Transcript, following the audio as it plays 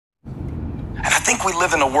think we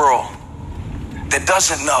live in a world that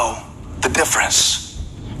doesn't know the difference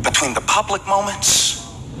between the public moments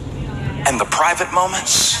and the private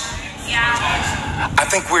moments. I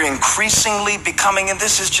think we're increasingly becoming, and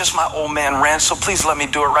this is just my old man rant, so please let me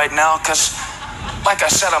do it right now, because like I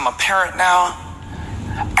said, I'm a parent now,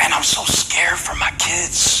 and I'm so scared for my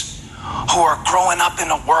kids who are growing up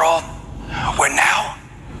in a world where now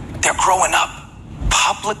they're growing up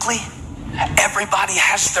publicly. Everybody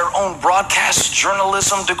has their own broadcast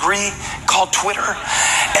journalism degree called Twitter.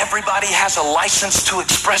 Everybody has a license to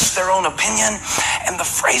express their own opinion. And the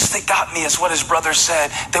phrase that got me is what his brother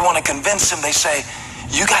said. They want to convince him. They say,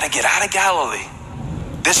 you got to get out of Galilee.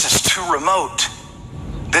 This is too remote.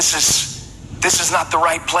 This is not the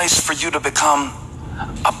right place for you to become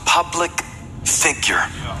a public figure.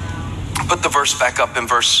 Put the verse back up in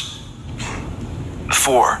verse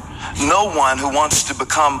 4. No one who wants to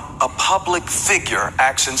become a public figure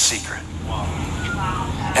acts in secret.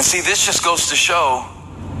 And see, this just goes to show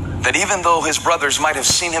that even though his brothers might have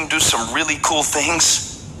seen him do some really cool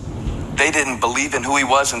things, they didn't believe in who he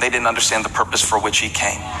was and they didn't understand the purpose for which he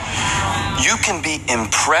came. You can be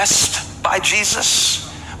impressed by Jesus,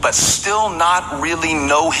 but still not really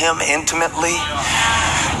know him intimately.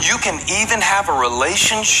 You can even have a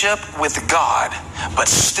relationship with God, but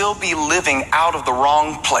still be living out of the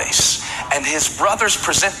wrong place. And his brothers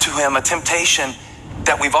present to him a temptation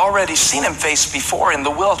that we've already seen him face before in the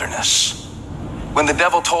wilderness. When the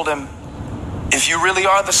devil told him, if you really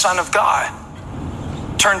are the Son of God,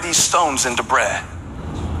 turn these stones into bread.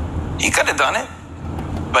 He could have done it,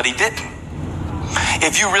 but he didn't.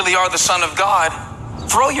 If you really are the Son of God,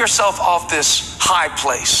 throw yourself off this high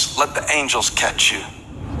place. Let the angels catch you.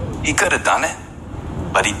 He could have done it,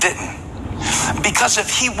 but he didn't. Because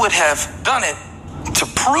if he would have done it to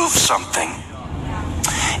prove something,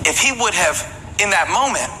 if he would have, in that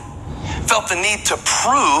moment, felt the need to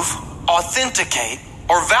prove, authenticate,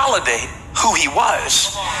 or validate who he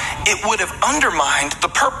was, it would have undermined the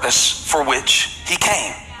purpose for which he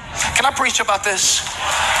came. Can I preach about this?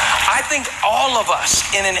 I think all of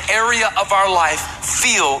us in an area of our life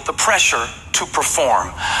feel the pressure to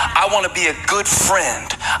perform. I want to be a good friend.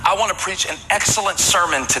 I want to preach an excellent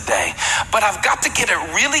sermon today. But I've got to get it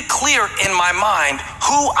really clear in my mind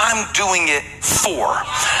who I'm doing it for.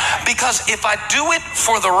 Because if I do it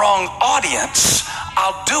for the wrong audience,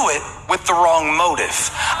 I'll do it with the wrong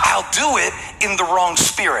motive. I'll do it in the wrong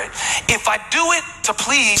spirit. If I do it to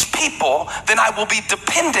please people, then I will be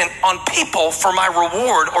dependent on people for my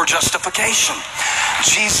reward or justification.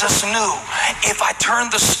 Jesus knew if I turn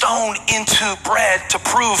the stone into bread to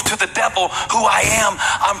prove to the devil who I am,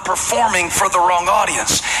 I'm performing for the wrong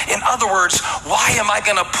audience. In other words, why am I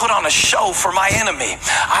going to put on a show for my enemy?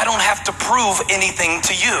 I don't have to prove anything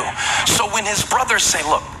to you. So when his brothers say,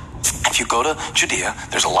 look, if you go to Judea,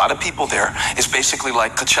 there's a lot of people there. It's basically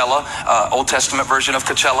like Coachella, Old Testament version of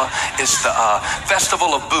Coachella. It's the Festival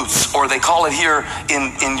of Booths, or they call it here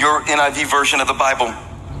in your NIV version of the Bible,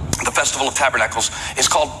 the Festival of Tabernacles. It's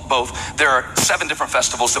called both. There are 7 different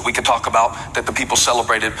festivals that we could talk about that the people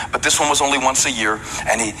celebrated, but this one was only once a year,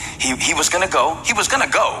 and he was going to go. He was going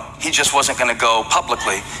to go. He just wasn't going to go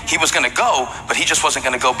publicly. He was going to go, but he just wasn't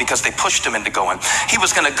going to go because they pushed him into going. He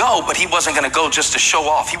was going to go, but he wasn't going to go just to show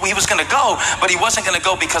off. He was going to go, but he wasn't going to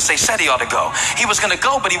go because they said he ought to go. He was going to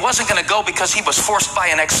go, but he wasn't going to go because he was forced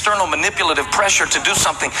by an external manipulative pressure to do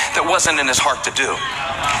something that wasn't in his heart to do.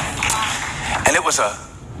 And it was a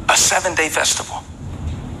 7-day festival.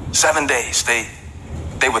 7 days. They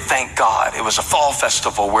would thank God. It was a fall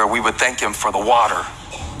festival where we would thank him for the water,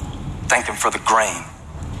 thank him for the grain,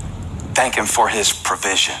 thank him for his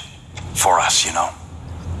provision for us, you know.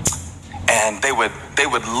 And they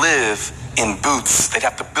would live in booths. They'd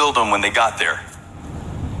have to build them when they got there.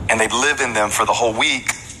 And they'd live in them for the whole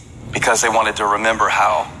week because they wanted to remember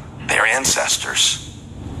how their ancestors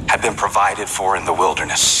had been provided for in the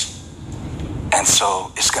wilderness. And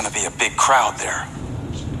so it's going to be a big crowd there.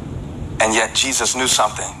 And yet Jesus knew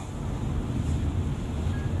something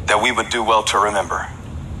that we would do well to remember.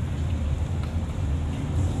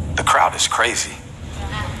 The crowd is crazy.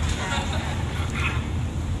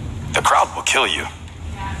 The crowd will kill you.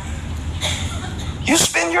 You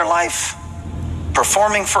spend your life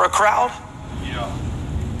performing for a crowd,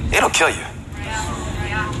 it'll kill you.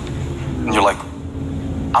 And you're like,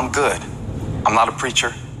 I'm good. I'm not a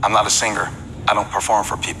preacher. I'm not a singer. I don't perform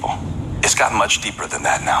for people. It's gotten much deeper than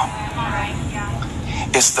that now.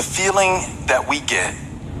 It's the feeling that we get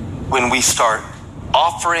when we start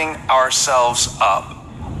offering ourselves up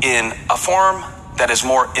in a form that is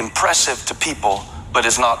more impressive to people, but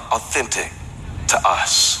is not authentic to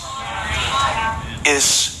us.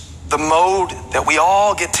 Is the mode that we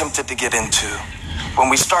all get tempted to get into when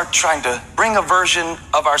we start trying to bring a version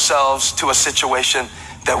of ourselves to a situation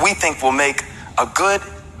that we think will make a good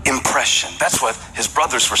impression. That's what his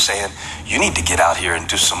brothers were saying. You need to get out here and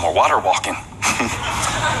do some more water walking.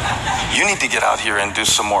 You need to get out here and do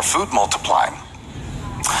some more food multiplying.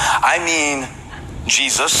 I mean,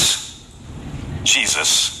 Jesus,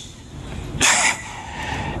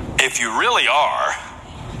 if you really are,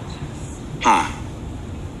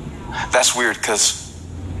 that's weird, because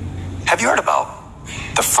have you heard about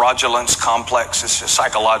the fraudulence complex? It's a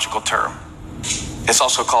psychological term. It's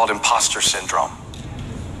also called imposter syndrome.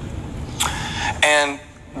 And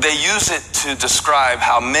they use it to describe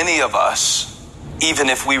how many of us, even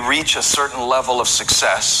if we reach a certain level of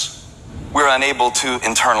success, we're unable to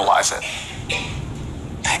internalize it.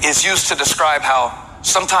 It's used to describe how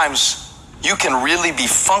sometimes you can really be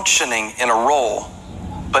functioning in a role,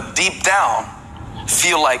 but deep down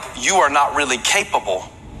feel like you are not really capable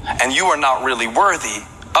and you are not really worthy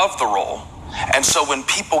of the role. And so when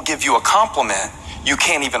people give you a compliment, you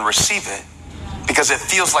can't even receive it because it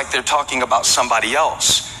feels like they're talking about somebody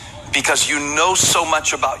else, because you know so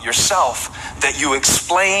much about yourself that you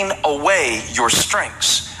explain away your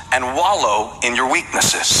strengths and wallow in your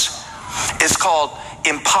weaknesses. It's called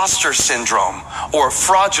imposter syndrome or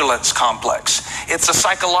fraudulence complex. It's a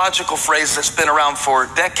psychological phrase that's been around for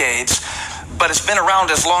decades, but it's been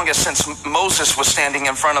around as long as since Moses was standing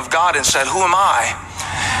in front of God and said, "Who am I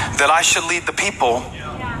that I should lead the people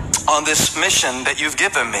on this mission that you've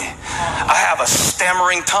given me? I have a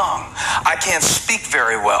stammering tongue. I can't speak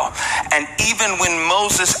very well." And even when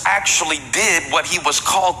Moses actually did what he was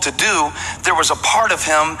called to do, there was a part of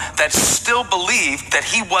him that still believed that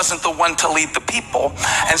he wasn't the one to lead the people.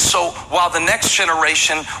 And so while the next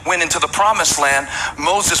generation went into the promised land,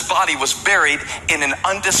 Moses' body was buried in an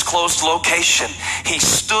undisclosed location. He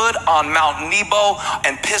stood on Mount Nebo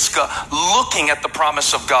and Pisgah looking at the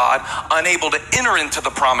promise of God, unable to enter into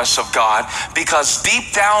the promise of God, because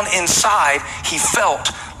deep down inside he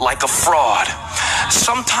felt like a fraud.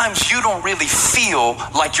 Sometimes you don't really feel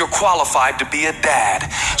like you're qualified to be a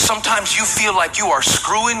dad. Sometimes you feel like you are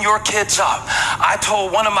screwing your kids up. I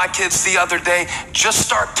told one of my kids the other day, just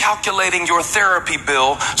start calculating your therapy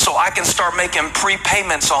bill so I can start making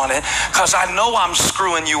prepayments on it, because I know I'm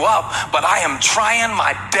screwing you up, but I am trying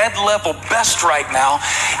my dead level best right now.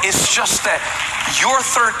 It's just that you're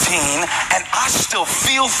 13 and I still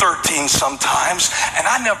feel 13 sometimes, and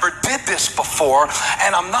I never did this before,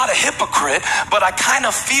 and I'm not a hypocrite, but I kind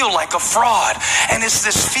of feel like a fraud. And it's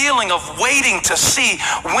this feeling of waiting to see,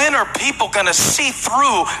 when are people going to see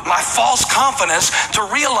through my false confidence to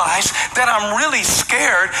realize that I'm really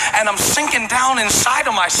scared and I'm sinking down inside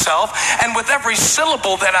of myself, and with every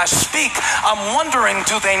syllable that I speak, I'm wondering,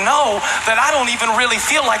 do they know that I don't even really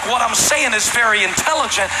feel like what I'm saying is very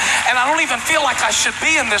intelligent, and I don't even feel like I should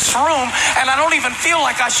be in this room, and I don't even feel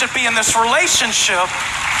like I should be in this relationship.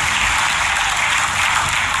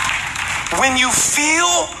 When you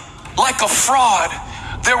feel like a fraud,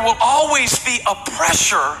 there will always be a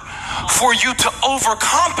pressure for you to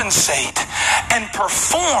overcompensate and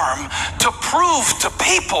perform to prove to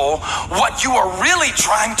people what you are really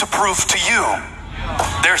trying to prove to you.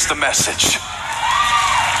 There's the message.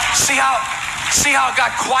 See how it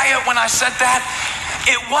got quiet when I said that?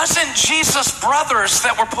 It wasn't Jesus' brothers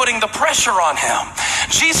that were putting the pressure on him.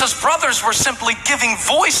 Jesus' brothers were simply giving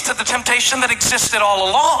voice to the temptation that existed all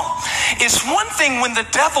along. It's one thing when the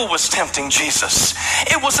devil was tempting Jesus.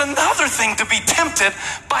 It was another thing to be tempted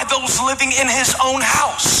by those living in his own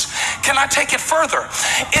house. Can I take it further?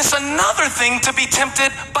 It's another thing to be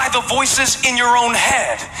tempted by the voices in your own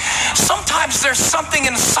head. Sometimes there's something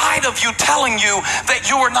inside of you telling you that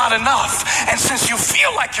you are not enough. And since you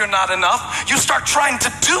feel like you're not enough, you start trying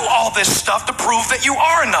to do all this stuff to prove that you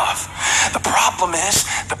are enough. The problem is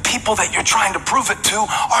the people that you're trying to prove it to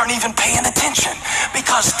aren't even paying attention,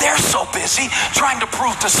 because they're so busy trying to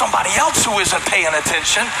prove to somebody else who isn't paying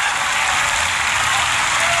attention,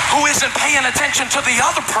 who isn't paying attention to the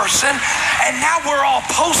other person. And now we're all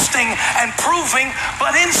posting and proving,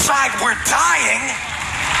 but inside we're dying.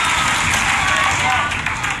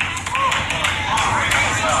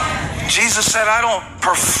 Jesus said, I don't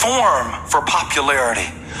perform for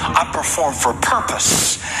popularity. I perform for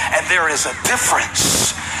purpose. And there is a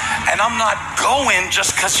difference. And I'm not going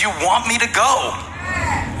just because you want me to go.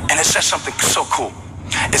 And it says something so cool.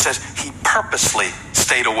 It says he purposely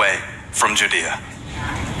stayed away from Judea.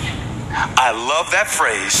 I love that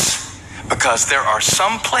phrase, because there are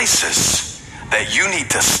some places that you need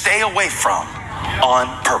to stay away from on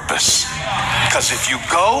purpose. Because if you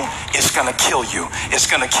go, it's going to kill you. It's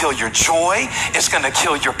going to kill your joy. It's going to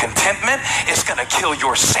kill your contentment. It's going to kill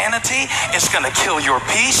your sanity. It's going to kill your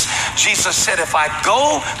peace. Jesus said, if I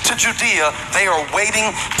go to Judea, they are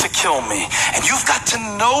waiting to kill me. And you've got to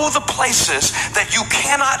know the places that you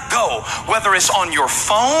cannot go, whether it's on your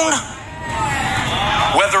phone,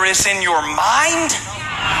 whether it's in your mind,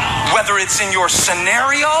 whether it's in your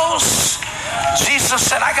scenarios. Jesus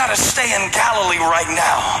said, I got to stay in Galilee right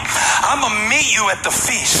now. I'm going to meet you at the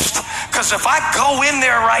feast. Because if I go in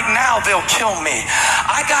there right now, they'll kill me.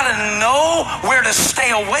 I got to know where to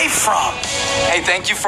stay away from. Hey, thank you for